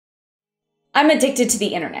I'm addicted to the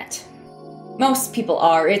internet. Most people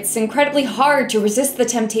are. It's incredibly hard to resist the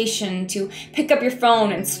temptation to pick up your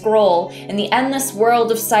phone and scroll in the endless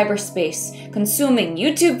world of cyberspace, consuming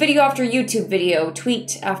YouTube video after YouTube video,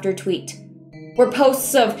 tweet after tweet, where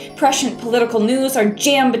posts of prescient political news are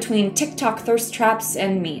jammed between TikTok thirst traps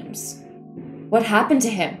and memes. What happened to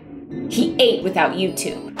him? He ate without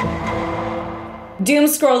YouTube. Doom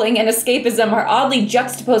scrolling and escapism are oddly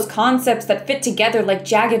juxtaposed concepts that fit together like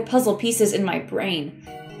jagged puzzle pieces in my brain.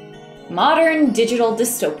 Modern digital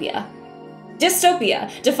dystopia.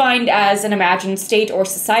 Dystopia, defined as an imagined state or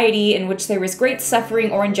society in which there is great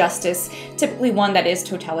suffering or injustice, typically one that is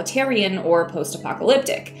totalitarian or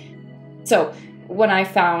post-apocalyptic. So, when I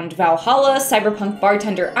found Valhalla Cyberpunk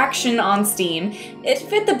Bartender Action on Steam, it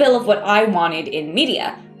fit the bill of what I wanted in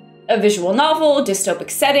media. A visual novel, dystopic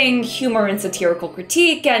setting, humor and satirical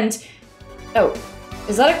critique, and... oh,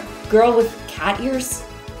 is that a girl with cat ears?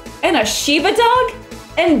 And a Shiba dog?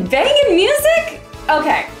 And banging music?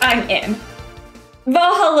 Okay, I'm in.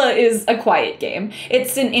 Valhalla is a quiet game.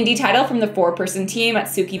 It's an indie title from the 4-person team at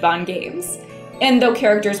Sukiban Games. And though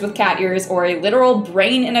characters with cat ears or a literal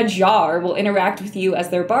brain in a jar will interact with you as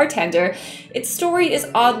their bartender, its story is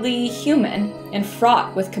oddly human and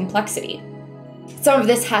fraught with complexity. Some of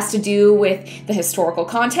this has to do with the historical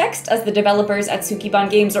context, as the developers at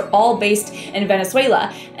Sukiban Games are all based in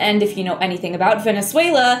Venezuela, and if you know anything about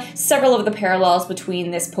Venezuela, several of the parallels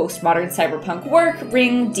between this postmodern cyberpunk work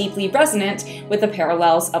ring deeply resonant with the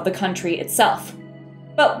parallels of the country itself.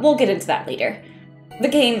 But we'll get into that later. The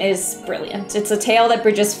game is brilliant. It's a tale that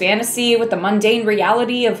bridges fantasy with the mundane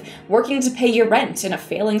reality of working to pay your rent in a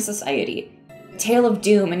failing society. A tale of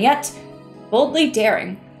doom, and yet boldly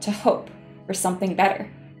daring to hope for something better.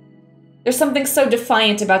 There's something so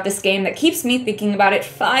defiant about this game that keeps me thinking about it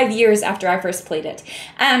 5 years after I first played it,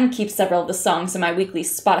 and keeps several of the songs in my weekly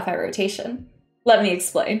Spotify rotation. Let me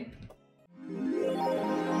explain.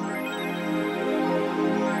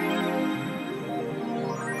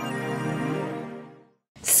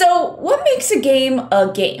 So, what makes a game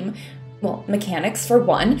a game? Well, mechanics for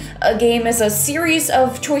one. A game is a series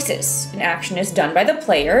of choices. An action is done by the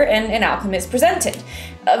player, and an outcome is presented.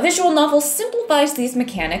 A visual novel simplifies these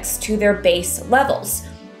mechanics to their base levels.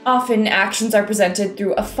 Often, actions are presented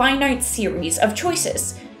through a finite series of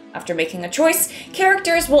choices. After making a choice,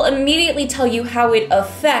 characters will immediately tell you how it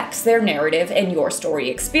affects their narrative and your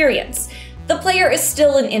story experience. The player is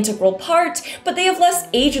still an integral part, but they have less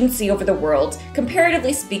agency over the world,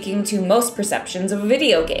 comparatively speaking to most perceptions of a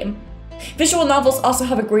video game. Visual novels also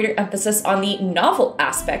have a greater emphasis on the novel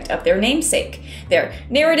aspect of their namesake. Their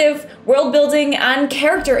narrative, world building, and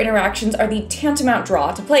character interactions are the tantamount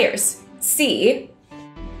draw to players. See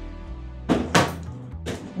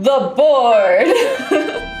the board!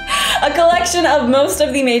 A collection of most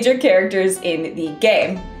of the major characters in the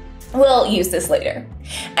game. We'll use this later.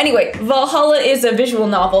 Anyway, Valhalla is a visual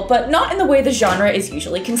novel, but not in the way the genre is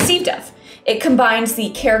usually conceived of. It combines the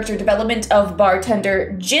character development of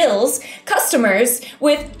bartender Gil's customers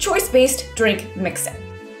with choice-based drink mixing.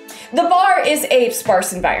 The bar is a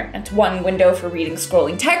sparse environment, one window for reading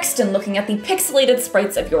scrolling text and looking at the pixelated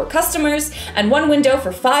sprites of your customers, and one window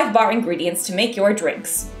for 5 bar ingredients to make your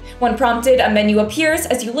drinks. When prompted, a menu appears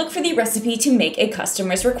as you look for the recipe to make a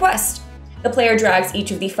customer's request. The player drags each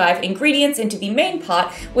of the 5 ingredients into the main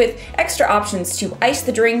pot with extra options to ice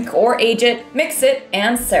the drink or age it, mix it,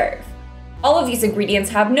 and serve. All of these ingredients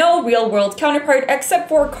have no real-world counterpart except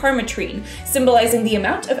for karmatrine, symbolizing the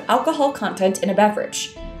amount of alcohol content in a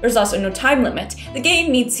beverage. There's also no time limit. The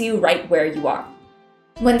game meets you right where you are.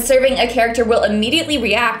 When serving, a character will immediately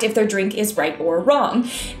react if their drink is right or wrong.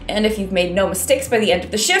 And if you've made no mistakes by the end of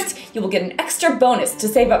the shift, you will get an extra bonus to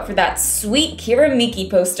save up for that sweet Miki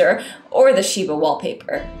poster or the Shiba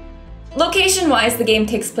wallpaper. Location-wise, the game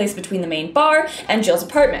takes place between the main bar and Jill's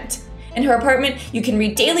apartment. In her apartment, you can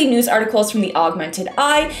read daily news articles from the Augmented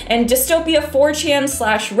Eye and Dystopia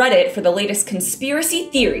 4chan/Reddit for the latest conspiracy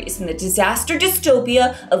theories in the disaster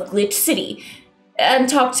dystopia of Glitch City, and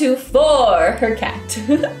talk to For, her cat.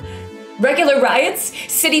 Regular riots,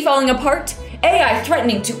 city falling apart, AI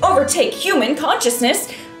threatening to overtake human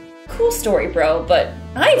consciousness. Cool story, bro, but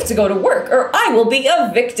I have to go to work or I will be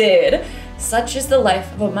evicted. Such is the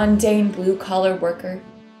life of a mundane blue-collar worker.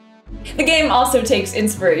 The game also takes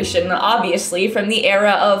inspiration, obviously, from the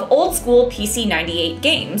era of old-school PC 98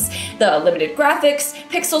 games. The limited graphics,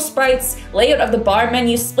 pixel sprites, layout of the bar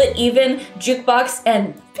menu split even, jukebox,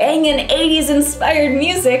 and bangin' 80s-inspired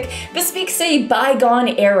music bespeaks a bygone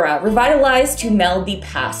era revitalized to meld the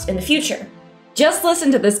past and the future. Just listen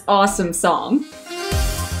to this awesome song.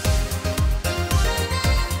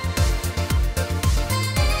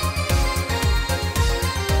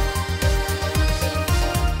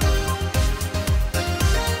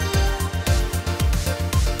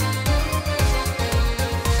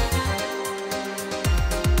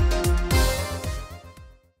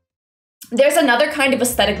 There's another kind of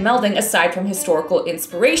aesthetic melding aside from historical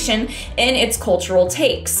inspiration in its cultural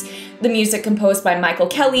takes. The music composed by Michael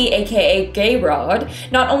Kelly, aka Gayrod,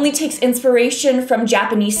 not only takes inspiration from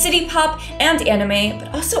Japanese city pop and anime,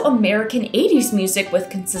 but also American 80s music with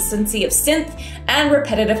consistency of synth and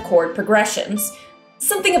repetitive chord progressions.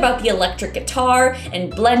 Something about the electric guitar and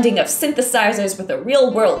blending of synthesizers with a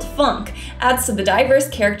real-world funk adds to the diverse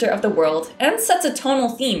character of the world and sets a tonal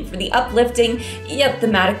theme for the uplifting, yet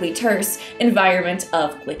thematically terse, environment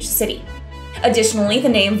of Glitch City. Additionally, the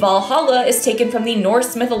name Valhalla is taken from the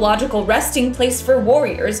Norse mythological resting place for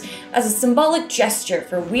warriors as a symbolic gesture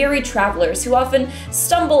for weary travelers who often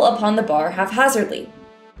stumble upon the bar haphazardly.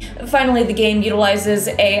 Finally, the game utilizes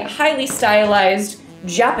a highly stylized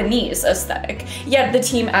Japanese aesthetic, yet the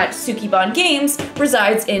team at Sukiban Games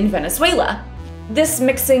resides in Venezuela. This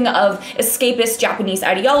mixing of escapist Japanese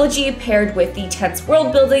ideology paired with the tense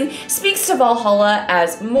world building speaks to Valhalla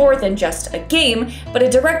as more than just a game, but a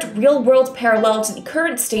direct real-world parallel to the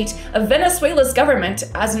current state of Venezuela's government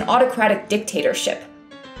as an autocratic dictatorship.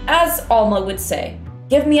 As Alma would say,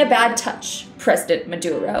 "Give me a bad touch, President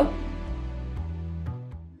Maduro."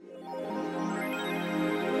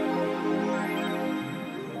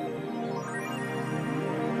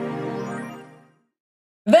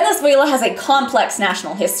 Venezuela has a complex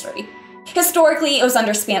national history. Historically, it was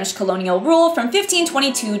under Spanish colonial rule from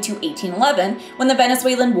 1522 to 1811, when the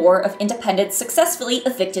Venezuelan War of Independence successfully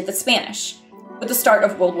evicted the Spanish. With the start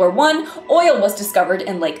of World War I, oil was discovered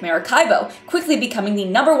in Lake Maracaibo, quickly becoming the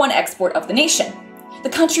 #1 export of the nation. The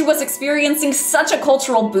country was experiencing such a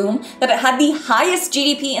cultural boom that it had the highest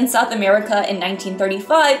GDP in South America in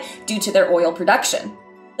 1935 due to their oil production.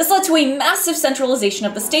 This led to a massive centralization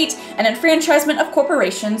of the state and enfranchisement of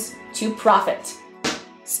corporations to profit.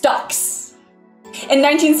 Stocks. In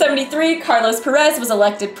 1973, Carlos Perez was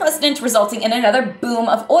elected president, resulting in another boom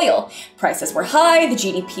of oil. Prices were high, the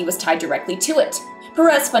GDP was tied directly to it.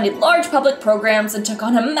 Perez funded large public programs and took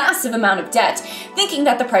on a massive amount of debt, thinking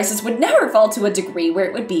that the prices would never fall to a degree where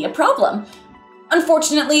it would be a problem.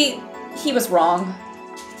 Unfortunately, he was wrong.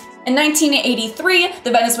 In 1983,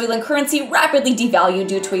 the Venezuelan currency rapidly devalued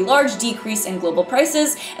due to a large decrease in global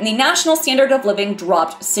prices, and the national standard of living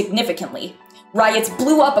dropped significantly. Riots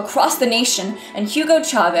blew up across the nation, and Hugo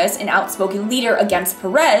Chavez, an outspoken leader against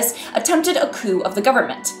Perez, attempted a coup of the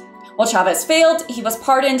government. While Chavez failed, he was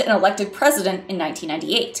pardoned and elected president in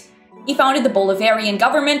 1998. He founded the Bolivarian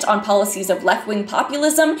government on policies of left-wing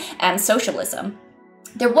populism and socialism.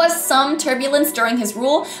 There was some turbulence during his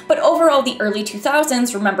rule, but overall the early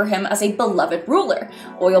 2000s remember him as a beloved ruler.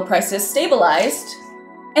 Oil prices stabilized,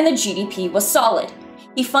 and the GDP was solid.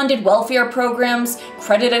 He funded welfare programs,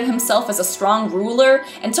 credited himself as a strong ruler,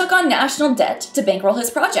 and took on national debt to bankroll his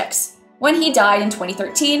projects. When he died in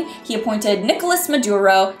 2013, he appointed Nicolas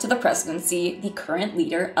Maduro to the presidency, the current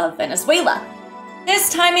leader of Venezuela.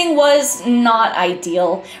 This timing was not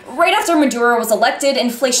ideal. Right after Maduro was elected,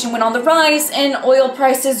 inflation went on the rise and oil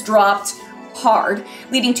prices dropped hard,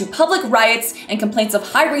 leading to public riots and complaints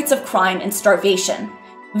of high rates of crime and starvation.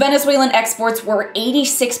 Venezuelan exports were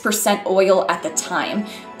 86% oil at the time,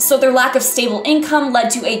 so their lack of stable income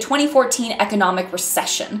led to a 2014 economic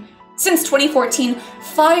recession. Since 2014,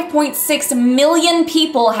 5.6 million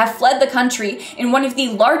people have fled the country in one of the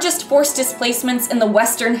largest forced displacements in the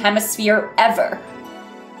Western Hemisphere ever.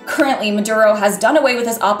 Currently, Maduro has done away with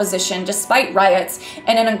his opposition despite riots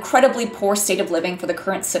and an incredibly poor state of living for the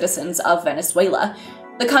current citizens of Venezuela.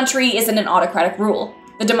 The country is in an autocratic rule.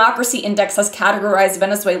 The Democracy Index has categorized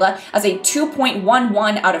Venezuela as a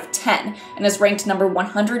 2.11 out of 10 and is ranked number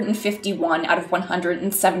 151 out of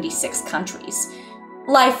 176 countries.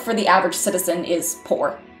 Life for the average citizen is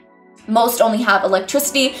poor. Most only have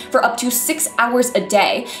electricity for up to 6 hours a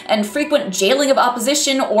day, and frequent jailing of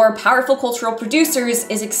opposition or powerful cultural producers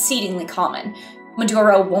is exceedingly common.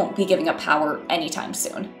 Maduro won't be giving up power anytime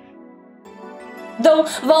soon. Though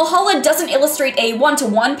Valhalla doesn't illustrate a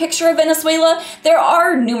one-to-one picture of Venezuela, there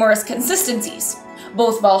are numerous consistencies.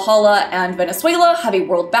 Both Valhalla and Venezuela have a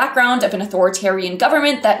world background of an authoritarian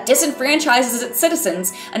government that disenfranchises its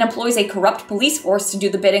citizens and employs a corrupt police force to do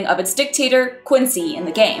the bidding of its dictator, Quincy, in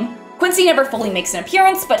the game. Quincy never fully makes an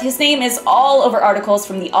appearance, but his name is all over articles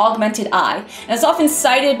from the Augmented Eye, and is often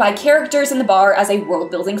cited by characters in the bar as a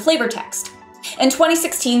world-building flavor text. In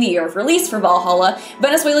 2016, the year of release for Valhalla,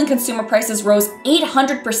 Venezuelan consumer prices rose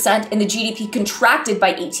 800% and the GDP contracted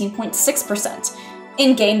by 18.6%.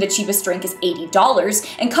 In-game, the cheapest drink is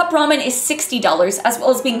 $80, and cup ramen is $60, as well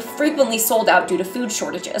as being frequently sold out due to food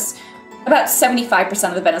shortages. About 75%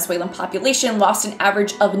 of the Venezuelan population lost an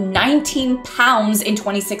average of 19 pounds in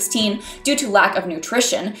 2016 due to lack of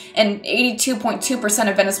nutrition, and 82.2%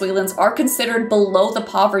 of Venezuelans are considered below the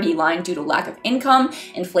poverty line due to lack of income,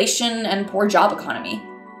 inflation, and poor job economy.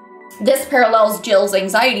 This parallels Gil's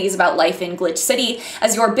anxieties about life in Glitch City,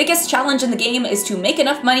 as your biggest challenge in the game is to make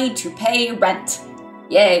enough money to pay rent.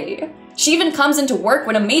 Yay. She even comes into work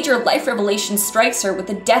when a major life revelation strikes her with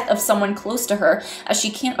the death of someone close to her, as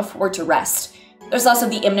she can't afford to rest. There's also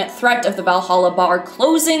the imminent threat of the Valhalla bar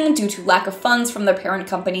closing due to lack of funds from their parent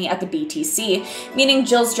company at the BTC, meaning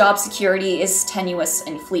Gil's job security is tenuous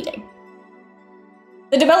and fleeting.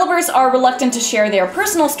 The developers are reluctant to share their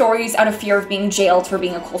personal stories out of fear of being jailed for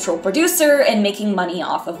being a cultural producer and making money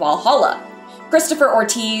off of Valhalla. Christopher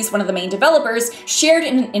Ortiz, one of the main developers, shared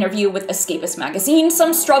in an interview with Escapist magazine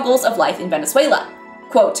some struggles of life in Venezuela.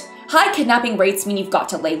 Quote, "High kidnapping rates mean you've got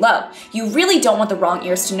to lay low. You really don't want the wrong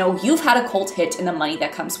ears to know you've had a cult hit and the money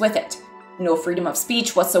that comes with it. No freedom of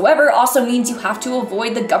speech whatsoever also means you have to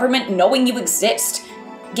avoid the government knowing you exist.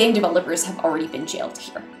 Game developers have already been jailed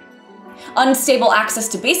here. Unstable access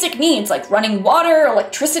to basic needs like running water,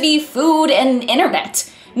 electricity, food, and internet.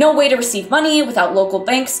 No way to receive money without local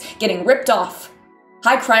banks getting ripped off.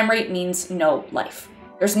 High crime rate means no life.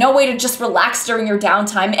 There's no way to just relax during your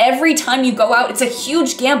downtime. Every time you go out, it's a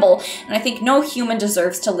huge gamble, and I think no human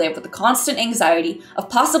deserves to live with the constant anxiety of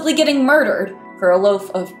possibly getting murdered for a loaf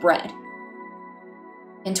of bread."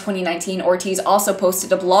 In 2019, Ortiz also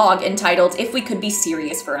posted a blog entitled "If We Could Be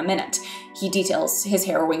Serious for a Minute." He details his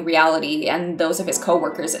harrowing reality and those of his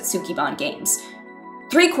co-workers at Sukiban Games.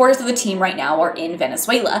 3/4 of the team right now are in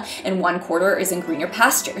Venezuela, and 1/4 is in greener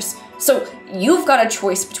pastures. So you've got a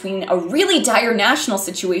choice between a really dire national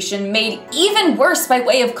situation made even worse by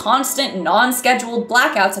way of constant, non-scheduled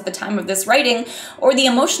blackouts at the time of this writing, or the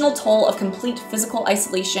emotional toll of complete physical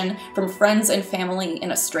isolation from friends and family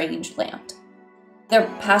in a strange land. Their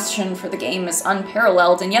passion for the game is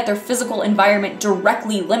unparalleled, and yet their physical environment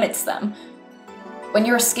directly limits them. When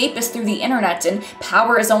your escape is through the internet and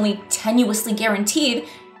power is only tenuously guaranteed,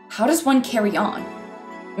 how does one carry on?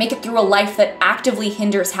 Make it through a life that actively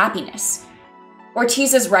hinders happiness?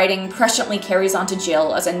 Ortiz's writing presciently carries on to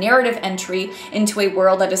Gil as a narrative entry into a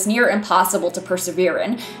world that is near impossible to persevere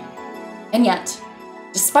in. And yet,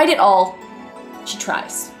 despite it all, she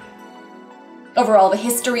tries. Overall, the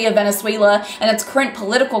history of Venezuela and its current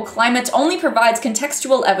political climate only provides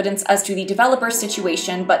contextual evidence as to the developer's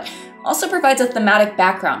situation, but also provides a thematic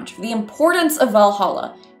background for the importance of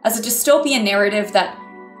Valhalla as a dystopian narrative that,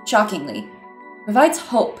 shockingly, provides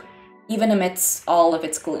hope even amidst all of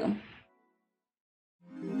its gloom.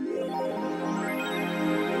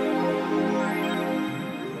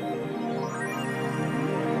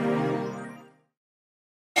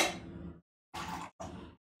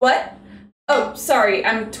 What? Oh, sorry,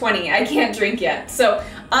 I'm 20. I can't drink yet. So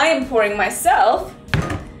I am pouring myself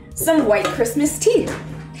some white Christmas tea.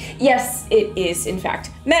 Yes, it is, in fact,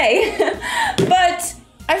 May. But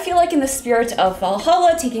I feel like in the spirit of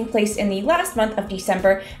Valhalla taking place in the last month of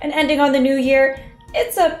December and ending on the new year,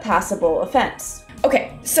 it's a passable offense.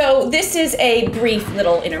 Okay, so this is a brief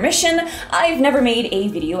little intermission. I've never made a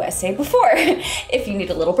video essay before. If you need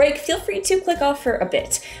a little break, feel free to click off for a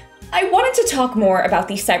bit. I wanted to talk more about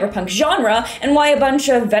the cyberpunk genre and why a bunch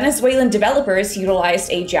of Venezuelan developers utilized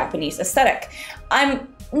a Japanese aesthetic. I'm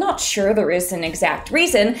not sure there is an exact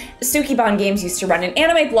reason. Sukiban Games used to run an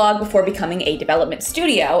anime blog before becoming a development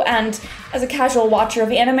studio, and as a casual watcher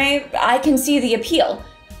of anime, I can see the appeal.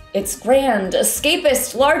 It's grand,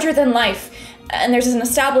 escapist, larger than life, and there's an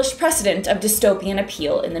established precedent of dystopian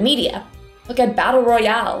appeal in the media. Look at Battle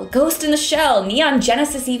Royale, Ghost in the Shell, Neon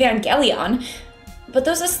Genesis Evangelion. But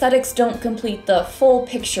those aesthetics don't complete the full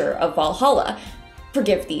picture of Valhalla.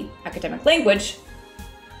 Forgive the academic language.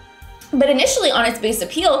 But initially on its base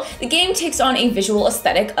appeal, the game takes on a visual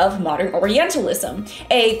aesthetic of modern Orientalism,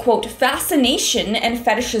 a, quote, fascination and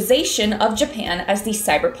fetishization of Japan as the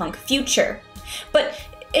cyberpunk future. But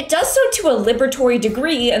it does so to a liberatory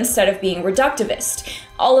degree instead of being reductivist.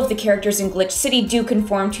 All of the characters in Glitch City do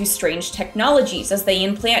conform to strange technologies as they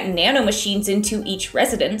implant nanomachines into each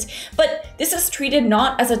resident, but this is treated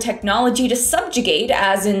not as a technology to subjugate,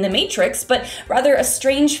 as in The Matrix, but rather a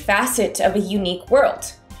strange facet of a unique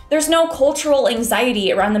world. There's no cultural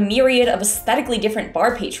anxiety around the myriad of aesthetically different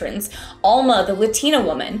bar patrons, Alma the Latina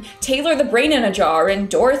woman, Taylor the brain in a jar, and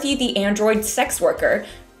Dorothy the android sex worker.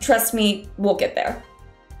 Trust me, we'll get there.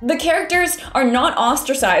 The characters are not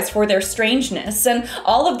ostracized for their strangeness, and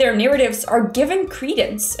all of their narratives are given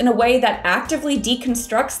credence in a way that actively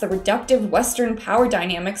deconstructs the reductive Western power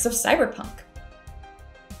dynamics of cyberpunk.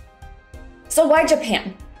 So why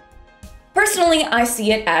Japan? Personally, I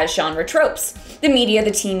see it as genre tropes. The media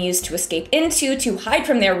the team used to escape into to hide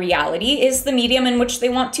from their reality is the medium in which they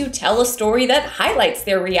want to tell a story that highlights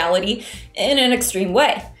their reality in an extreme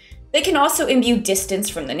way. They can also imbue distance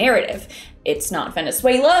from the narrative. It's not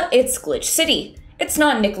Venezuela, it's Glitch City. It's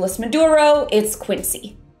not Nicolas Maduro, it's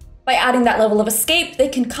Quincy. By adding that level of escape, they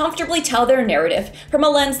can comfortably tell their narrative from a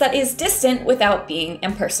lens that is distant without being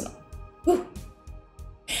impersonal. Whew.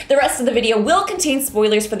 The rest of the video will contain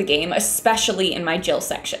spoilers for the game, especially in my Jill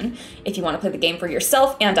section. If you want to play the game for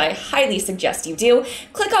yourself, and I highly suggest you do,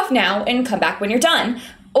 click off now and come back when you're done.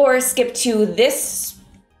 Or skip to this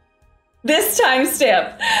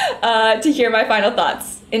timestamp to hear my final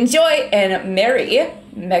thoughts. Enjoy and Merry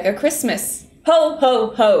Mega Christmas. Ho,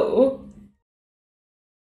 ho, ho.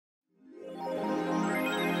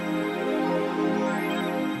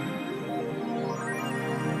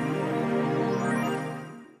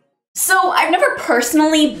 So, I've never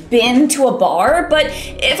personally been to a bar, but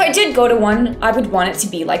if I did go to one, I would want it to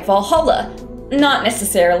be like Valhalla. Not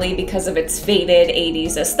necessarily because of its faded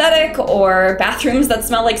 80s aesthetic or bathrooms that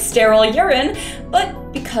smell like sterile urine,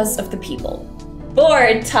 but because of the people.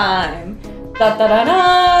 Board time! Da da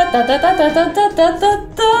da da da da da da da da da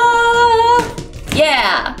da.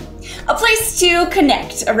 Yeah! A place to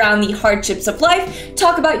connect around the hardships of life,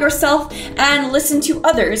 talk about yourself, and listen to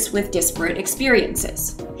others with disparate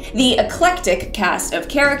experiences. The eclectic cast of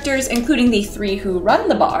characters, including the 3 who run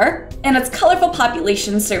the bar, and its colorful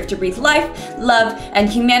population serve to breathe life, love, and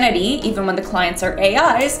humanity, even when the clients are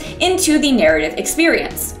AIs, into the narrative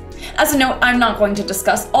experience. As a note, I'm not going to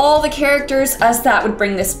discuss all the characters, as that would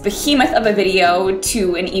bring this behemoth of a video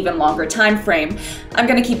to an even longer time frame. I'm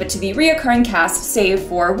going to keep it to the reoccurring cast, save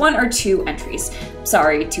for 1 or 2 entries.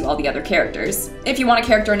 Sorry to all the other characters. If you want a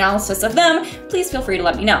character analysis of them, please feel free to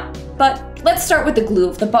let me know. But let's start with the glue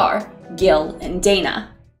of the bar, Gil and Dana.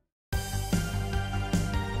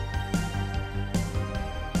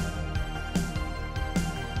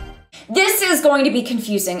 This is going to be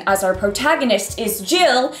confusing as our protagonist is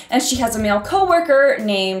Jill and she has a male coworker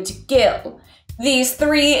named Gil. These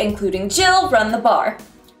 3, including Jill, run the bar.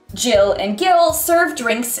 Jill and Gil serve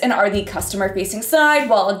drinks and are the customer-facing side,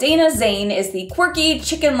 while Dana Zane is the quirky,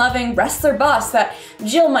 chicken-loving wrestler boss that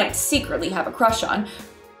Jill might secretly have a crush on.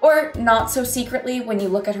 Or not so secretly when you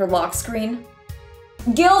look at her lock screen.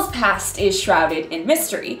 Gil's past is shrouded in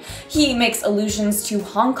mystery. He makes allusions to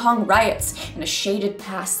Hong Kong riots in a shaded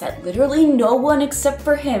past that literally no one except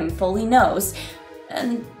for him fully knows.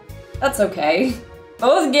 And that's okay.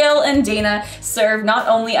 Both Gil and Dana serve not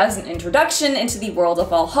only as an introduction into the world of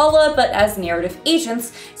Valhalla, but as narrative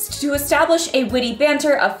agents to establish a witty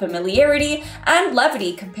banter of familiarity and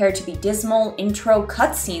levity compared to the dismal intro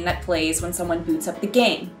cutscene that plays when someone boots up the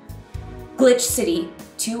game. Glitch City,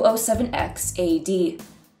 207X AD.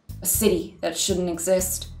 A city that shouldn't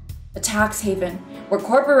exist. A tax haven where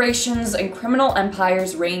corporations and criminal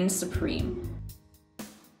empires reign supreme.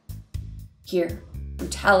 Here,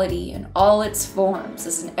 brutality in all its forms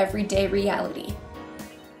is an everyday reality.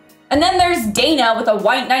 And then there's Dana with a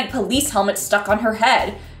White Knight police helmet stuck on her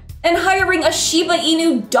head, and hiring a Shiba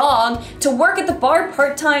Inu dog to work at the bar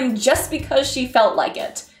part-time just because she felt like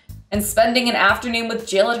it. And spending an afternoon with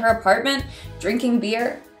Jill at her apartment, drinking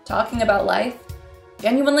beer, talking about life,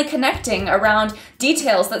 genuinely connecting around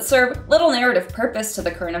details that serve little narrative purpose to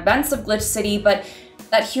the current events of Glitch City, but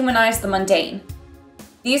that humanize the mundane.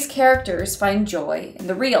 These characters find joy in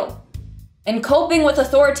the real, in coping with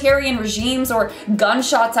authoritarian regimes or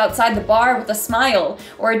gunshots outside the bar with a smile,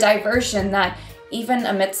 or a diversion that, even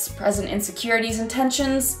amidst present insecurities and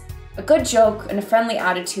tensions, a good joke and a friendly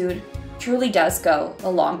attitude truly does go a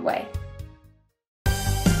long way.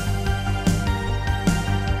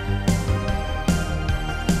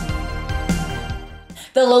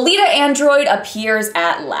 The Lolita android appears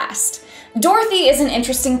at last. Dorothy is an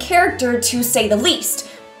interesting character to say the least.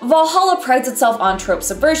 Valhalla prides itself on trope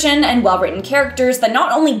subversion and well-written characters that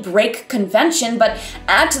not only break convention, but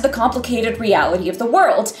add to the complicated reality of the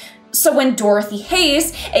world. So when Dorothy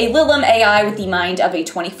Hayes, a Lilim AI with the mind of a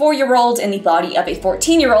 24-year-old and the body of a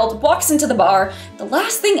 14-year-old, walks into the bar, the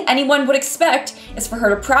last thing anyone would expect is for her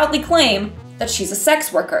to proudly claim that she's a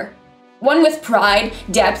sex worker. One with pride,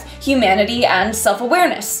 depth, humanity, and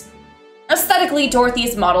self-awareness. Aesthetically, Dorothy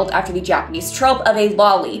is modeled after the Japanese trope of a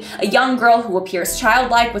lolly, a young girl who appears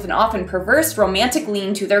childlike with an often perverse romantic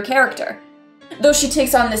lean to their character. Though she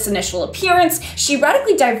takes on this initial appearance, she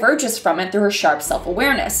radically diverges from it through her sharp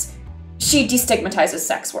self-awareness. She destigmatizes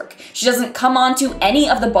sex work. She doesn't come on to any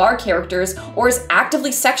of the bar characters or is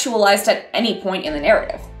actively sexualized at any point in the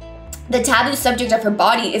narrative. The taboo subject of her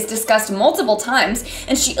body is discussed multiple times,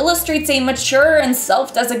 and she illustrates a mature and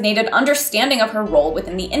self-designated understanding of her role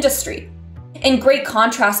within the industry. In great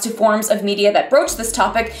contrast to forms of media that broach this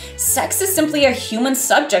topic, sex is simply a human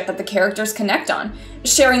subject that the characters connect on.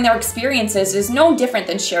 Sharing their experiences is no different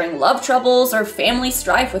than sharing love troubles or family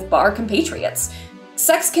strife with bar compatriots.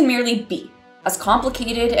 Sex can merely be, as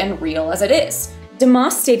complicated and real as it is.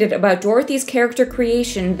 DeMoss stated about Dorothy's character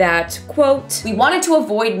creation that, quote, "We wanted to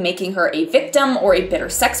avoid making her a victim or a bitter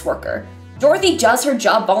sex worker. Dorothy does her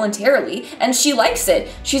job voluntarily, and she likes it.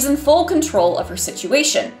 She's in full control of her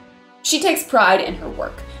situation. She takes pride in her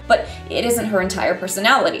work, but it isn't her entire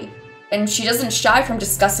personality, and she doesn't shy from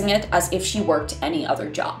discussing it as if she worked any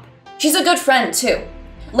other job. She's a good friend, too."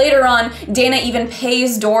 Later on, Dana even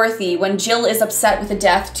pays Dorothy when Gil is upset with a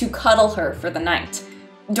death to cuddle her for the night.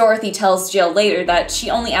 Dorothy tells Gil later that she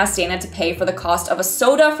only asked Dana to pay for the cost of a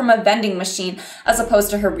soda from a vending machine as opposed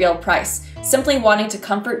to her real price, simply wanting to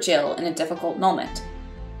comfort Gil in a difficult moment.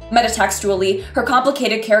 Metatextually, her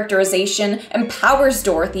complicated characterization empowers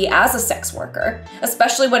Dorothy as a sex worker,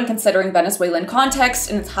 especially when considering Venezuelan context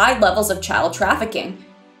and its high levels of child trafficking.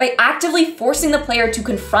 By actively forcing the player to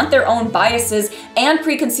confront their own biases and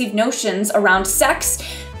preconceived notions around sex,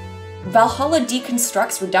 Valhalla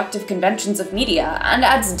deconstructs reductive conventions of media and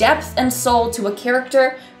adds depth and soul to a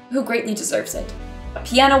character who greatly deserves it. A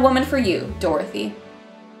piano woman for you, Dorothy.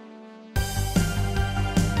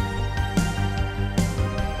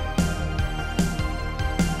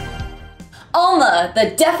 Alma, the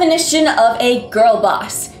definition of a girl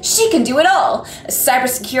boss. She can do it all. A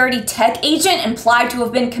cybersecurity tech agent implied to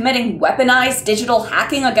have been committing weaponized digital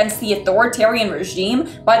hacking against the authoritarian regime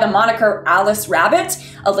by the moniker Alice Rabbit,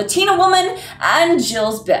 a Latina woman, and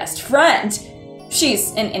Jill's best friend.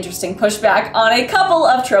 She's an interesting pushback on a couple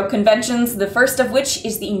of trope conventions, the first of which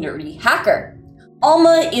is the nerdy hacker.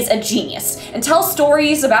 Alma is a genius and tells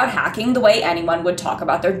stories about hacking the way anyone would talk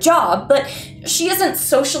about their job, but she isn't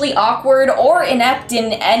socially awkward or inept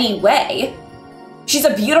in any way. She's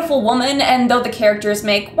a beautiful woman, and though the characters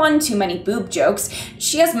make one too many boob jokes,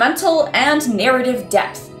 she has mental and narrative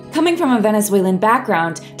depth. Coming from a Venezuelan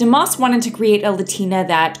background, DeMoss wanted to create a Latina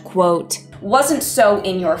that, quote, wasn't so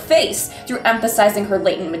in your face, through emphasizing her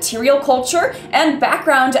latent material culture and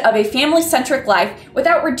background of a family-centric life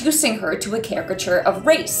without reducing her to a caricature of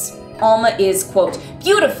race. Alma is, quote,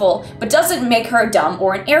 beautiful, but doesn't make her dumb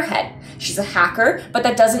or an airhead. She's a hacker, but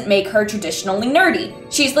that doesn't make her traditionally nerdy.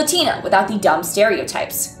 She's Latina without the dumb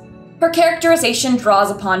stereotypes. Her characterization draws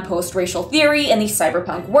upon post-racial theory in the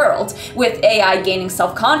cyberpunk world, with AI gaining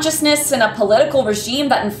self-consciousness and a political regime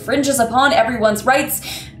that infringes upon everyone's rights.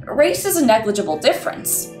 Race is a negligible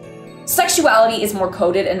difference. Sexuality is more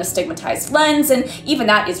coded in a stigmatized lens, and even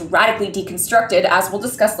that is radically deconstructed, as we'll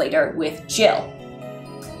discuss later with Gil.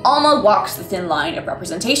 Alma walks the thin line of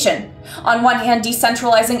representation. On one hand,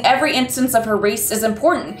 decentralizing every instance of her race is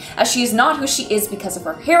important, as she is not who she is because of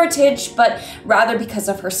her heritage, but rather because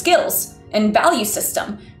of her skills and value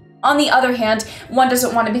system. On the other hand, one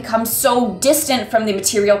doesn't want to become so distant from the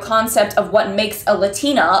material concept of what makes a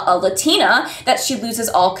Latina that she loses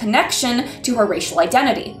all connection to her racial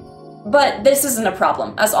identity. But this isn't a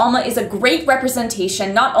problem, as Alma is a great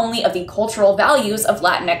representation not only of the cultural values of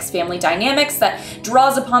Latinx family dynamics that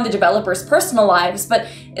draws upon the developers' personal lives, but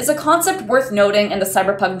is a concept worth noting in the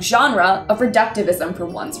cyberpunk genre of reductivism for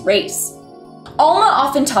one's race. Alma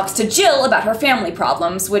often talks to Gil about her family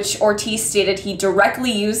problems, which Ortiz stated he directly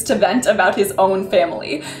used to vent about his own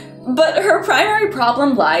family. But her primary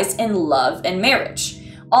problem lies in love and marriage.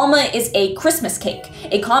 Alma is a Christmas cake,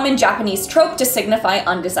 a common Japanese trope to signify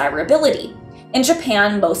undesirability. In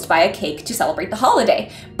Japan, most buy a cake to celebrate the holiday,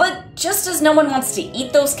 but just as no one wants to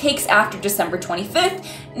eat those cakes after December 25th,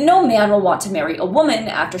 no man will want to marry a woman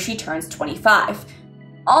after she turns 25.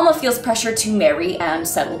 Alma feels pressure to marry and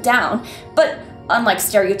settle down, but unlike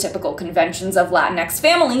stereotypical conventions of Latinx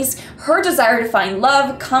families, her desire to find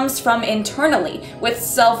love comes from internally, with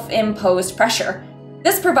self-imposed pressure.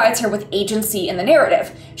 This provides her with agency in the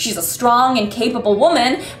narrative. She's a strong and capable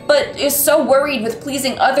woman, but is so worried with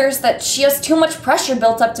pleasing others that she has too much pressure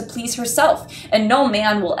built up to please herself, and no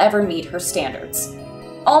man will ever meet her standards.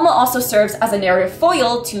 Alma also serves as a narrative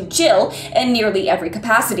foil to Gil in nearly every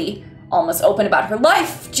capacity. Alma's open about her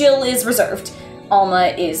life, Gil is reserved. Alma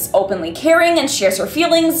is openly caring and shares her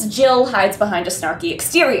feelings, Gil hides behind a snarky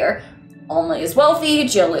exterior. Alma is wealthy,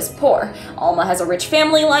 Gil is poor. Alma has a rich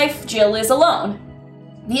family life, Gil is alone.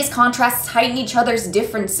 These contrasts heighten each other's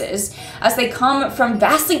differences, as they come from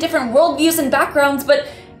vastly different worldviews and backgrounds, but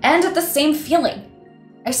end at the same feeling: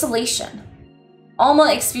 isolation.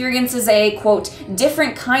 Alma experiences a, quote,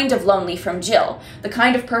 different kind of lonely from Gil, the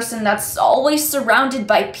kind of person that's always surrounded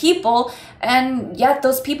by people, and yet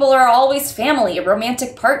those people are always family,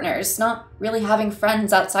 romantic partners, not really having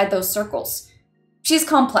friends outside those circles. She's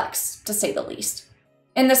complex, to say the least.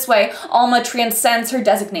 In this way, Alma transcends her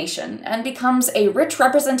designation and becomes a rich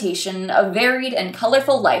representation of varied and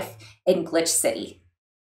colorful life in Glitch City.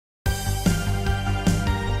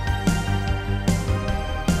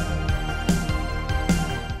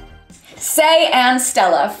 Sei and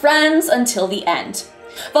Stella, friends until the end.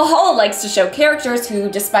 Valhalla likes to show characters who,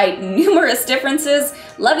 despite numerous differences,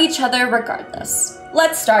 love each other regardless.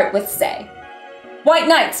 Let's start with Sei. White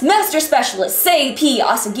Knights, Master Specialist Sei P.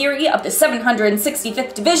 Asagiri of the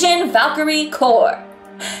 765th Division, Valkyrie Corps.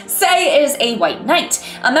 Sei is a White Knight,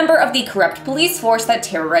 a member of the corrupt police force that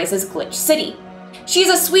terrorizes Glitch City. She's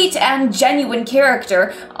a sweet and genuine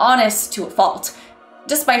character, honest to a fault.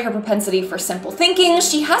 Despite her propensity for simple thinking,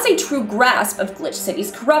 she has a true grasp of Glitch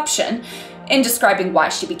City's corruption. In describing why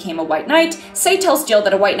she became a White Knight, Sei tells Gil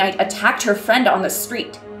that a White Knight attacked her friend on the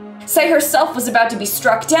street. Sei herself was about to be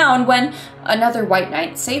struck down when another White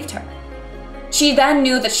Knight saved her. She then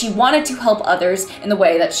knew that she wanted to help others in the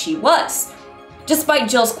way that she was. Despite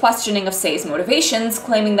Gil's questioning of Sei's motivations,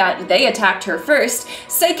 claiming that they attacked her first,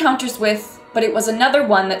 Sei counters with, "But it was another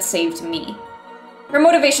one that saved me." Her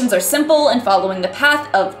motivations are simple and following the path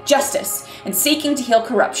of justice and seeking to heal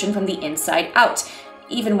corruption from the inside out,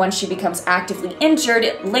 even when she becomes actively injured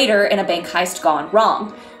later in a bank heist gone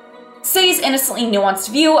wrong. Sei's innocently nuanced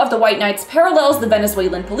view of the White Knights parallels the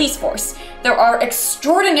Venezuelan police force. There are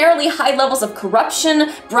extraordinarily high levels of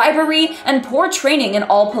corruption, bribery, and poor training in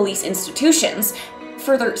all police institutions.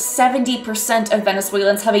 Further, 70% of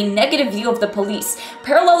Venezuelans have a negative view of the police,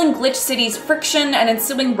 paralleling Glitch City's friction and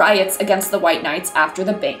ensuing riots against the White Knights after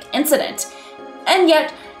the bank incident. And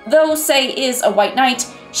yet, though Sei is a White Knight,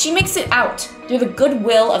 she makes it out through the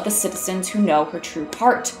goodwill of the citizens who know her true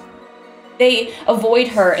heart. They avoid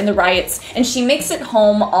her in the riots, and she makes it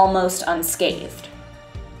home almost unscathed.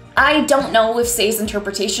 I don't know if Sei's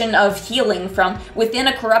interpretation of healing from within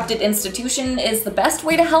a corrupted institution is the best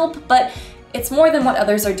way to help, but it's more than what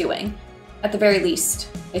others are doing. At the very least,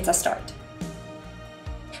 it's a start.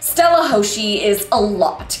 Stella Hoshi is a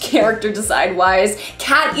lot, character design-wise.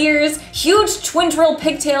 Cat ears, huge twin drill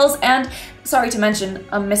pigtails, and, sorry to mention,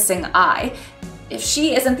 a missing eye. If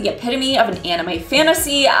she isn't the epitome of an anime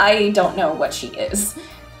fantasy, I don't know what she is.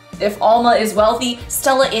 If Alma is wealthy,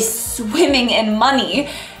 Stella is swimming in money.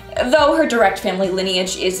 Though her direct family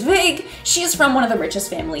lineage is vague, she is from one of the richest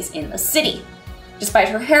families in the city. Despite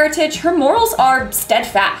her heritage, her morals are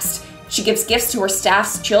steadfast. She gives gifts to her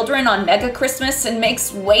staff's children on Mega Christmas and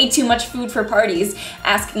makes way too much food for parties,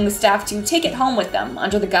 asking the staff to take it home with them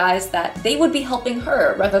under the guise that they would be helping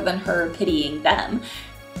her rather than her pitying them.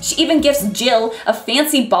 She even gives Gil a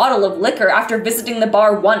fancy bottle of liquor after visiting the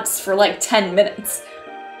bar once for like 10 minutes.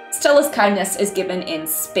 Stella's kindness is given in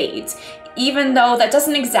spades, even though that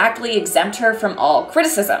doesn't exactly exempt her from all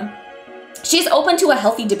criticism. She's open to a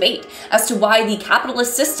healthy debate as to why the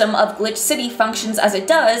capitalist system of Glitch City functions as it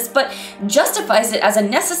does, but justifies it as a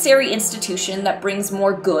necessary institution that brings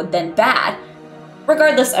more good than bad.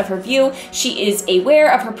 Regardless of her view, she is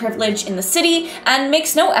aware of her privilege in the city and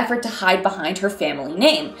makes no effort to hide behind her family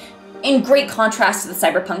name. In great contrast to the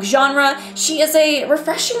cyberpunk genre, she is a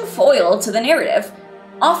refreshing foil to the narrative.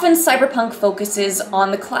 Often cyberpunk focuses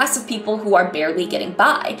on the class of people who are barely getting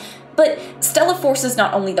by, but Stella forces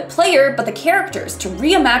not only the player, but the characters to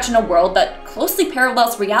reimagine a world that closely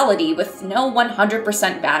parallels reality with no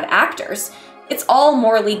 100% bad actors. It's all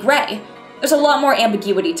morally gray. There's a lot more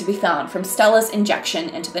ambiguity to be found from Stella's injection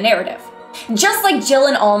into the narrative. Just like Gil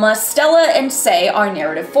and Alma, Stella and Sei are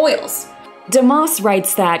narrative foils. DeMoss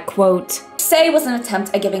writes that, quote, Sei was an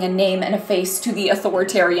attempt at giving a name and a face to the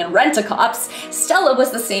authoritarian rent-a-cops. Stella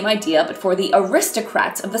was the same idea, but for the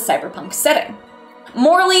aristocrats of the cyberpunk setting.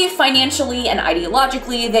 Morally, financially, and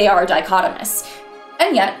ideologically, they are dichotomous.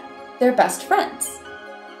 And yet, they're best friends.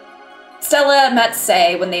 Stella met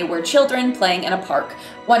Sei when they were children playing in a park.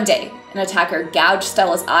 One day, an attacker gouged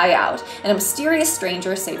Stella's eye out, and a mysterious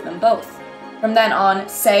stranger saved them both. From then on,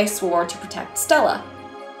 Sei swore to protect Stella,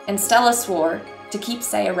 and Stella swore to keep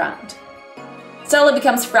Sei around. Stella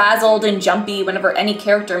becomes frazzled and jumpy whenever any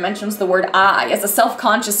character mentions the word I as a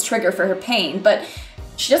self-conscious trigger for her pain, but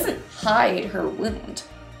she doesn't hide her wound.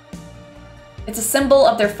 It's a symbol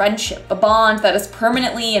of their friendship, a bond that has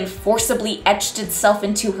permanently and forcibly etched itself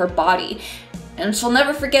into her body, and she'll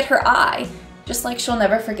never forget her eye, just like she'll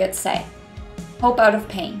never forget Sei. Hope out of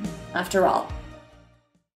pain, after all.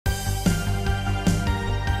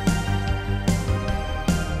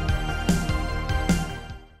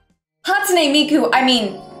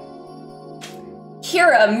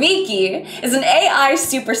 Kira Miki is an AI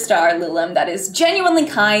superstar, Lilim, that is genuinely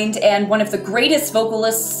kind and one of the greatest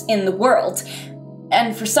vocalists in the world.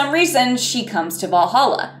 And for some reason, she comes to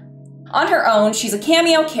Valhalla. On her own, she's a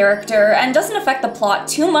cameo character and doesn't affect the plot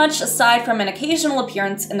too much aside from an occasional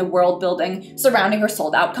appearance in the world building surrounding her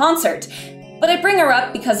sold-out concert. But I bring her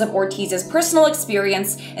up because of Ortiz's personal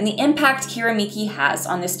experience and the impact Kira Miki has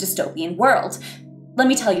on this dystopian world. Let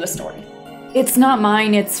me tell you a story. It's not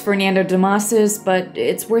mine, it's Fernando Damas's, but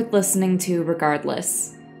it's worth listening to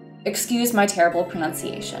regardless. Excuse my terrible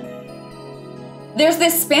pronunciation. There's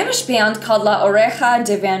this Spanish band called La Oreja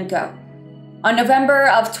de Van Gogh. On November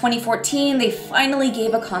of 2014, they finally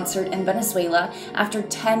gave a concert in Venezuela after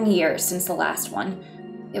 10 years since the last one.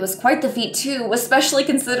 It was quite the feat too, especially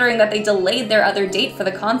considering that they delayed their other date for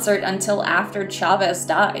the concert until after Chavez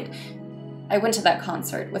died. I went to that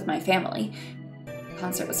concert with my family. The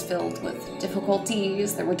concert was filled with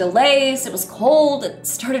difficulties, there were delays, it was cold, it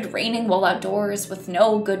started raining while outdoors with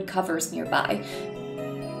no good covers nearby.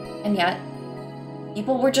 And yet,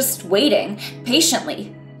 people were just waiting,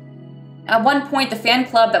 patiently. At one point, the fan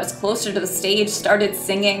club that was closer to the stage started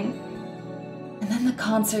singing, and then the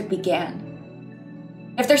concert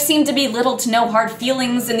began. If there seemed to be little to no hard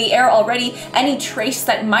feelings in the air already, any trace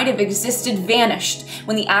that might have existed vanished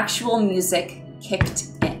when the actual music kicked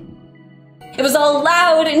in. It was all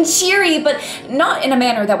loud and cheery, but not in a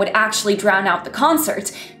manner that would actually drown out the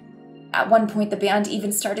concert. At one point, the band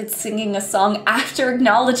even started singing a song after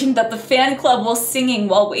acknowledging that the fan club was singing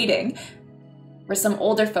while waiting. Were some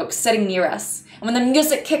older folks sitting near us, and when the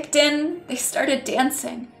music kicked in, they started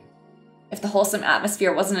dancing. If the wholesome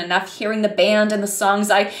atmosphere wasn't enough, hearing the band and the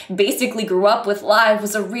songs I basically grew up with live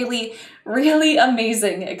was a really, really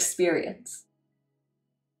amazing experience.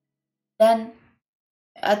 Then,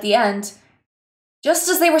 at the end, just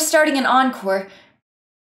as they were starting an encore,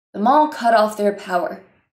 the mall cut off their power,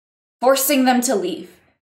 forcing them to leave,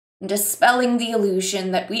 and dispelling the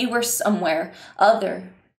illusion that we were somewhere other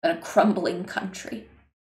than a crumbling country.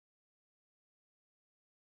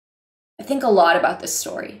 I think a lot about this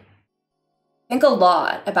story. I think a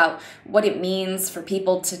lot about what it means for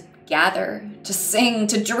people to gather, to sing,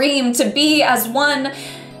 to dream, to be as one,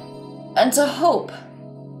 and to hope.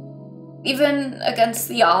 Even against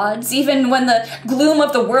the odds, even when the gloom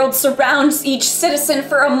of the world surrounds each citizen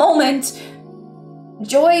for a moment,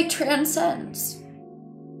 joy transcends.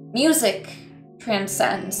 Music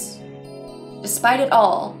transcends. Despite it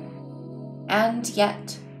all, and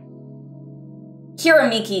yet. Kira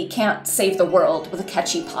Miki can't save the world with a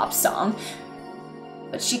catchy pop song,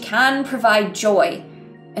 but she can provide joy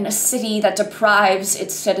in a city that deprives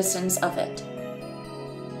its citizens of it.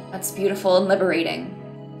 That's beautiful and liberating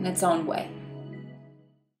in its own way.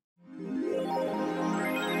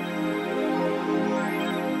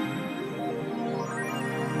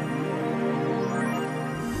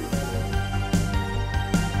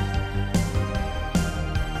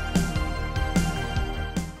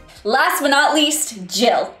 Last but not least,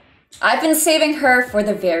 Gil. I've been saving her for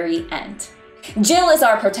the very end. Gil is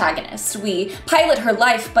our protagonist. We pilot her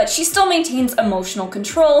life, but she still maintains emotional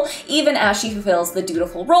control, even as she fulfills the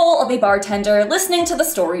dutiful role of a bartender listening to the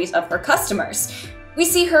stories of her customers. We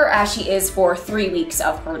see her as she is for 3 weeks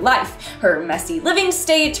of her life, her messy living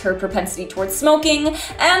state, her propensity towards smoking,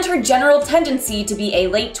 and her general tendency to be a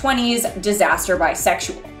late 20s disaster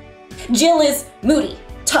bisexual. Gil is moody,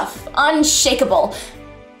 tough, unshakable.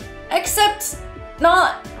 Except,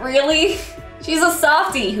 not really. She's a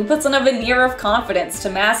softie who puts on a veneer of confidence to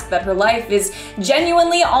mask that her life is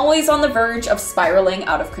genuinely always on the verge of spiraling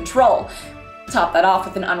out of control. Top that off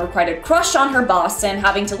with an unrequited crush on her boss and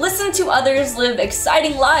having to listen to others live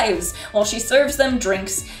exciting lives while she serves them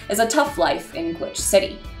drinks is a tough life in Glitch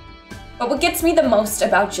City. But what gets me the most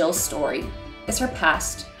about Jill's story is her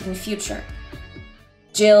past and future.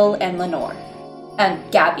 Jill and Lenore. And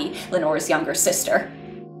Gabby, Lenore's younger sister.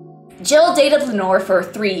 Jill dated Lenore for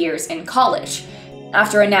 3 years in college.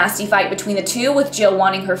 After a nasty fight between the two, with Jill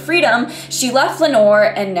wanting her freedom, she left Lenore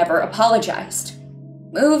and never apologized.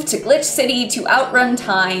 Moved to Glitch City to outrun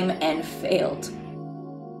time and failed.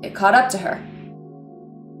 It caught up to her.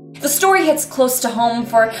 The story hits close to home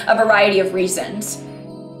for a variety of reasons.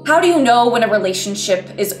 How do you know when a relationship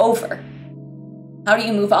is over? How do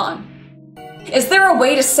you move on? Is there a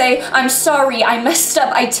way to say, "I'm sorry, I messed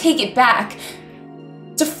up, I take it back"?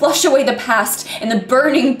 To flush away the past in the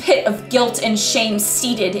burning pit of guilt and shame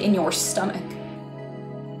seated in your stomach?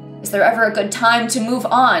 Is there ever a good time to move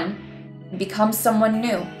on and become someone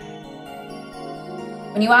new?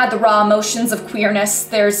 When you add the raw emotions of queerness,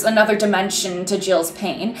 there's another dimension to Jill's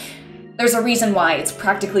pain. There's a reason why it's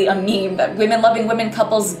practically a meme that women-loving women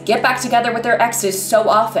couples get back together with their exes so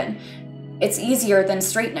often. It's easier than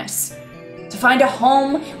straightness. To find a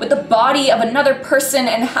home with the body of another person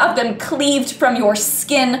and have them cleaved from your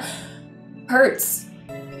skin hurts.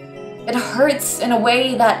 It hurts in a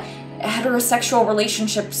way that heterosexual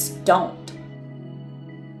relationships don't.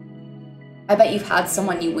 I bet you've had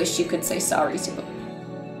someone you wish you could say sorry to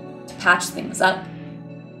patch things up.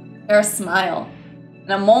 Share a smile,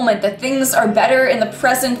 in a moment that things are better in the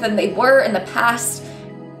present than they were in the past.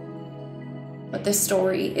 But this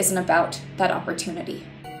story isn't about that opportunity.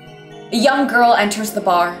 A young girl enters the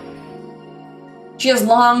bar. She has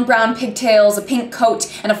long brown pigtails, a pink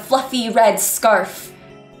coat, and a fluffy red scarf.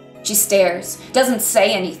 She stares, doesn't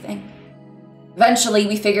say anything. Eventually,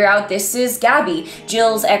 we figure out this is Gabby,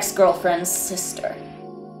 Jill's ex-girlfriend's sister.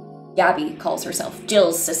 Gabby calls herself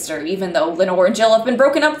Jill's sister, even though Lenore and Jill have been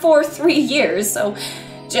broken up for 3 years, so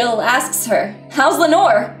Jill asks her, "How's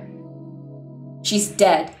Lenore?" She's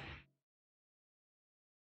dead.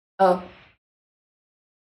 Oh.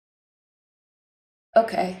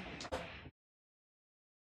 Okay.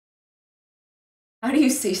 How do you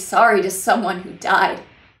say sorry to someone who died?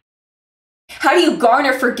 How do you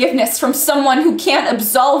garner forgiveness from someone who can't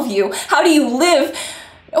absolve you? How do you live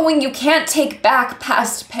knowing you can't take back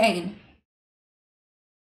past pain?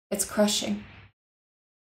 It's crushing.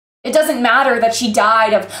 It doesn't matter that she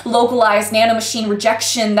died of localized nanomachine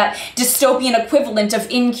rejection, that dystopian equivalent of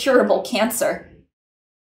incurable cancer.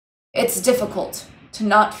 It's difficult to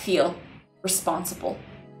not feel responsible.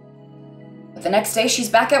 But the next day she's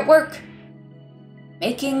back at work,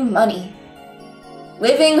 making money,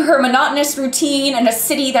 living her monotonous routine in a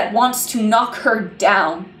city that wants to knock her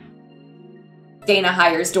down. Dana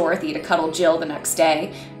hires Dorothy to cuddle Jill the next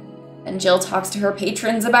day, and Jill talks to her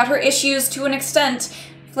patrons about her issues to an extent,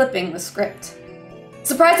 flipping the script.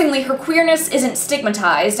 Surprisingly, her queerness isn't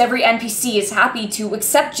stigmatized. Every NPC is happy to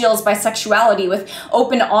accept Jill's bisexuality with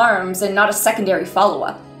open arms and not a secondary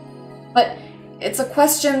follow-up. But it's a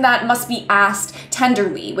question that must be asked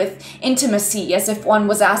tenderly, with intimacy, as if one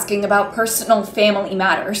was asking about personal family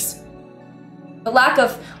matters. The lack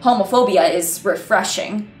of homophobia is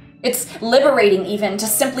refreshing. It's liberating, even, to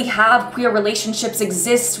simply have queer relationships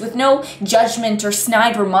exist with no judgment or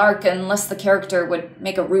snide remark unless the character would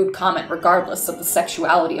make a rude comment regardless of the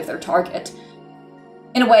sexuality of their target.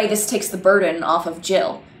 In a way, this takes the burden off of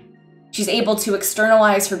Jill. She's able to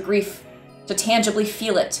externalize her grief, to tangibly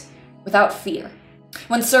feel it, without fear.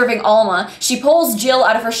 When serving Alma, she pulls Jill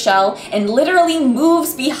out of her shell and literally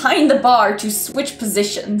moves behind the bar to switch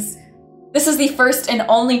positions. This is the first and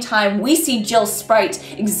only time we see Jill's sprite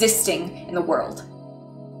existing in the world.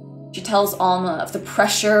 She tells Alma of the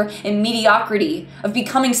pressure and mediocrity of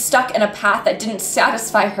becoming stuck in a path that didn't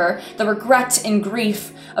satisfy her, the regret and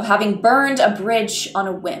grief of having burned a bridge on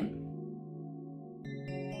a whim.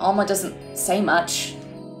 Alma doesn't say much.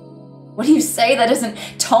 What do you say that isn't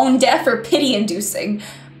tone-deaf or pity-inducing?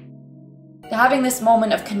 Having this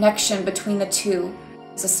moment of connection between the two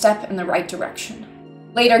is a step in the right direction.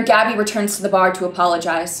 Later, Gabby returns to the bar to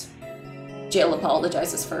apologize. Jill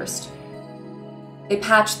apologizes first. They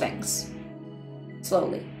patch things.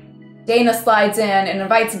 Slowly. Dana slides in and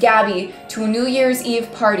invites Gabby to a New Year's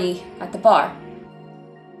Eve party at the bar.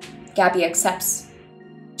 Gabby accepts.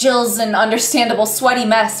 Jill's an understandable sweaty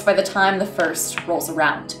mess by the time the first rolls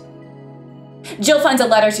around. Jill finds a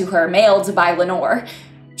letter to her, mailed by Lenore.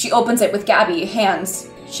 She opens it with Gabby, hands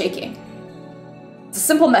shaking. It's a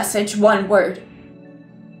simple message, one word.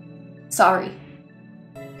 Sorry.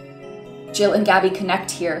 Jill and Gabby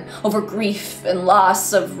connect here, over grief and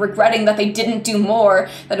loss, of regretting that they didn't do more,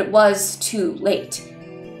 that it was too late.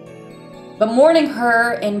 But mourning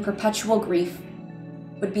her in perpetual grief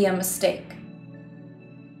would be a mistake.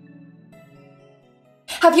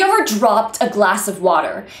 Have you ever dropped a glass of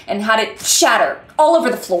water and had it shatter all over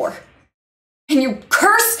the floor? And you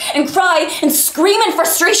curse and cry and scream in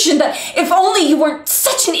frustration that if only you weren't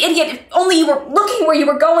such an idiot, if only you were looking where you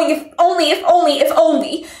were going, if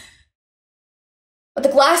only. But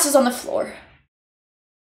the glass is on the floor,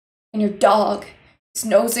 and your dog is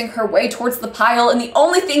nosing her way towards the pile, and the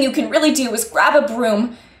only thing you can really do is grab a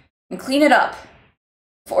broom and clean it up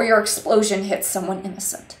before your explosion hits someone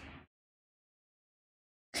innocent.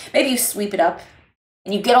 Maybe you sweep it up,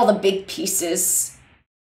 and you get all the big pieces,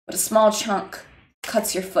 but a small chunk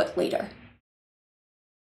cuts your foot later.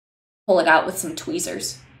 Pull it out with some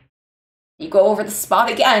tweezers. You go over the spot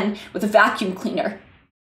again with a vacuum cleaner,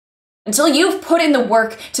 until you've put in the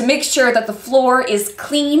work to make sure that the floor is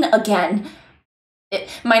clean again. It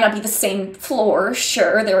might not be the same floor,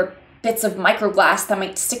 sure, there are bits of microglass that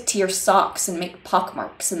might stick to your socks and make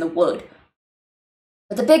pockmarks in the wood.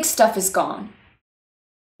 But the big stuff is gone.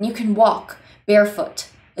 And you can walk barefoot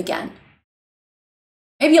again.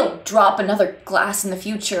 Maybe you'll drop another glass in the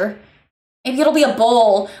future. Maybe it'll be a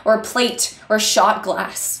bowl or a plate or a shot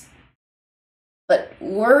glass. But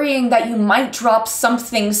worrying that you might drop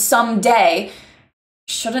something someday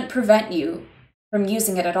shouldn't prevent you from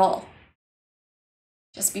using it at all.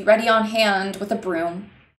 Just be ready on hand with a broom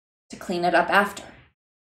to clean it up after.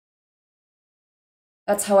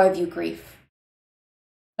 That's how I view grief.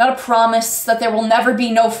 Not a promise that there will never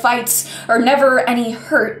be no fights or never any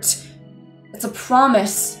hurt. It's a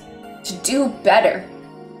promise to do better,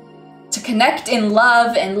 to connect in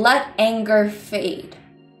love and let anger fade.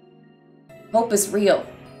 Hope is real,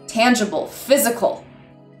 tangible, physical.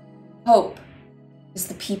 Hope is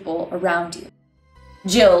the people around you.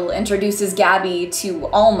 Gil introduces Gabby to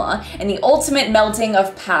Alma in the ultimate melding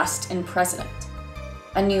of past and present.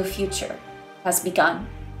 A new future has begun.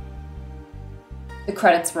 The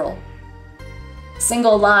credits roll. A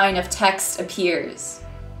single line of text appears.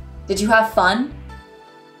 Did you have fun?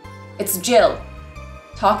 It's Gil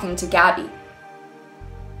talking to Gabby.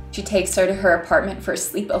 She takes her to her apartment for a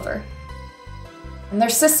sleepover. And they're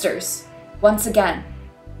sisters, once again.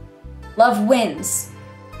 Love wins,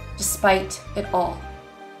 despite it all.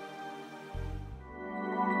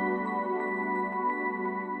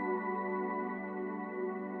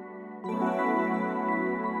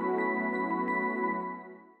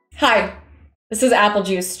 Hi, this is apple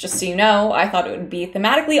juice, just so you know. I thought it would be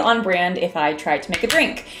thematically on brand if I tried to make a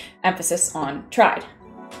drink. Emphasis on tried.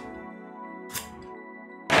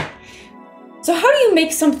 So how do you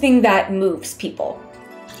make something that moves people?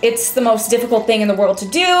 It's the most difficult thing in the world to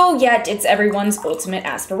do, yet it's everyone's ultimate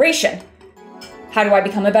aspiration. How do I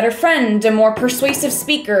become a better friend, a more persuasive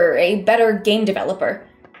speaker, a better game developer?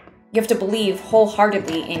 You have to believe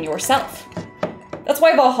wholeheartedly in yourself. That's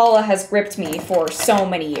why Valhalla has gripped me for so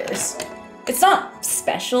many years. It's not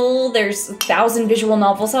special, there's 1,000 visual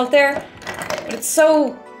novels out there, but it's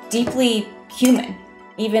so deeply human,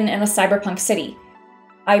 even in a cyberpunk city.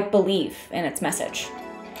 I believe in its message.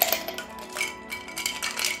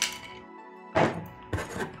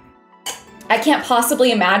 I can't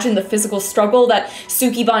possibly imagine the physical struggle that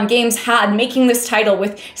Sukiban Games had making this title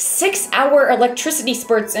with 6-hour electricity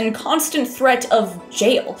spurts and constant threat of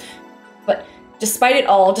jail. But despite it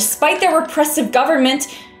all, despite their repressive government,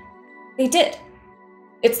 they did.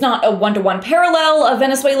 It's not a one-to-one parallel of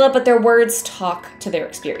Venezuela, but their words talk to their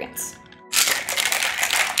experience.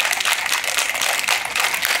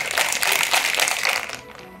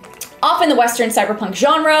 Often the Western cyberpunk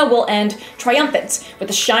genre will end triumphant, with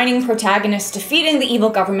the shining protagonist defeating the evil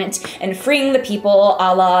government and freeing the people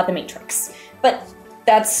a la The Matrix. But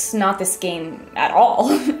that's not this game at all.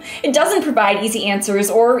 It doesn't provide easy answers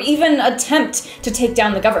or even attempt to take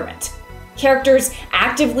down the government. Characters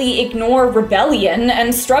actively ignore rebellion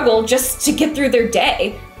and struggle just to get through their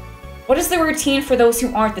day. What is the routine for those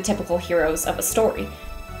who aren't the typical heroes of a story?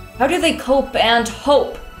 How do they cope and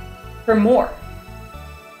hope for more?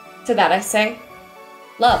 To that I say,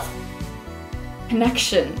 love,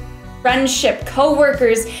 connection, friendship,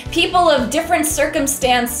 co-workers, people of different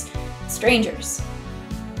circumstance, strangers.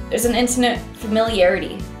 There's an intimate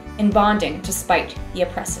familiarity in bonding despite the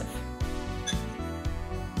oppressive.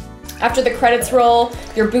 After the credits roll,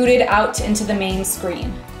 you're booted out into the main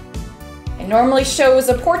screen. It normally shows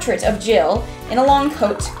a portrait of Gil in a long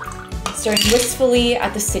coat, staring wistfully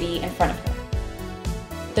at the city in front of her.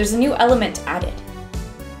 There's a new element added.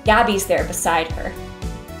 Gabby's there beside her,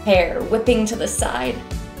 hair whipping to the side.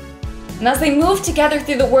 And as they move together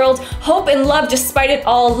through the world, hope and love despite it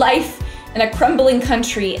all, life in a crumbling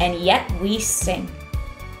country, and yet we sing.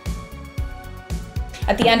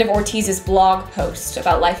 At the end of Ortiz's blog post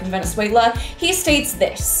about life in Venezuela, he states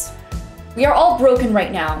this: "We are all broken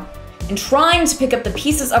right now, and trying to pick up the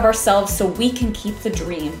pieces of ourselves so we can keep the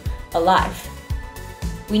dream alive.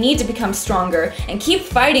 We need to become stronger and keep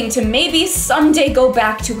fighting to maybe someday go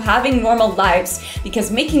back to having normal lives, because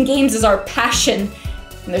making games is our passion,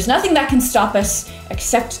 and there's nothing that can stop us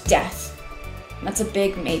except death. And that's a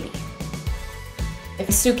big maybe. If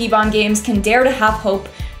Sukiban Games can dare to have hope,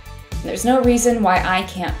 there's no reason why I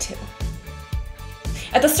can't too."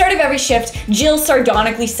 At the start of every shift, Gil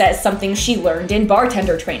sardonically says something she learned in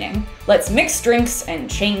bartender training. Let's mix drinks and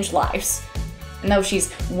change lives. And though she's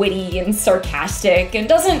witty and sarcastic and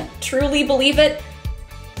doesn't truly believe it,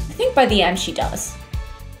 I think by the end she does.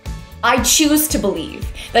 I choose to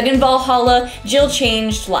believe that in Valhalla, Gil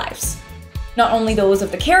changed lives. Not only those of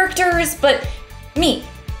the characters, but me,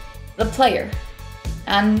 the player.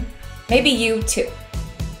 And maybe you too.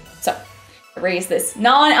 So, I raise this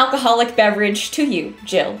non-alcoholic beverage to you,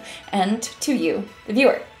 Jill, and to you, the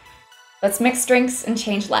viewer. Let's mix drinks and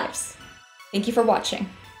change lives. Thank you for watching,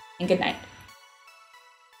 and good night.